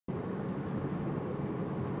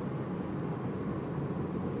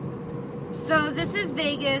So this is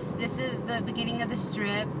Vegas. This is the beginning of the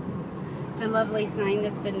Strip. The lovely sign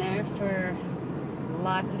that's been there for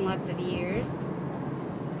lots and lots of years.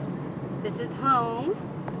 This is home.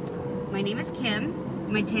 My name is Kim.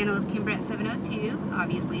 My channel is KimBrett702.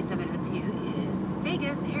 Obviously 702 is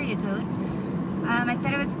Vegas area code. I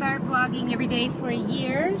said I would start vlogging every day for a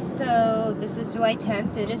year, so this is July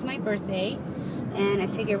 10th. It is my birthday, and I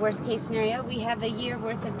figure worst case scenario, we have a year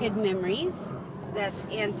worth of good memories. That's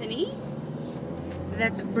Anthony.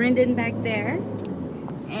 That's Brendan back there,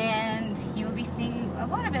 and you will be seeing a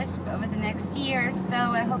lot of us over the next year, so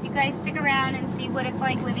I hope you guys stick around and see what it's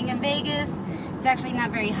like living in Vegas. It's actually not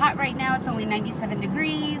very hot right now. It's only 97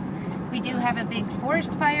 degrees. We do have a big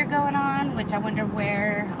forest fire going on, which I wonder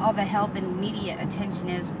where all the help and media attention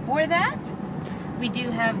is for that. We do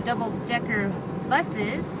have double-decker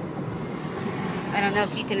buses. I don't know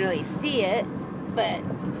if you can really see it, but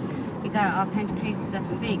we got all kinds of crazy stuff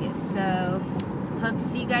in Vegas. So, hope to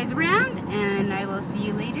see you guys around, and I will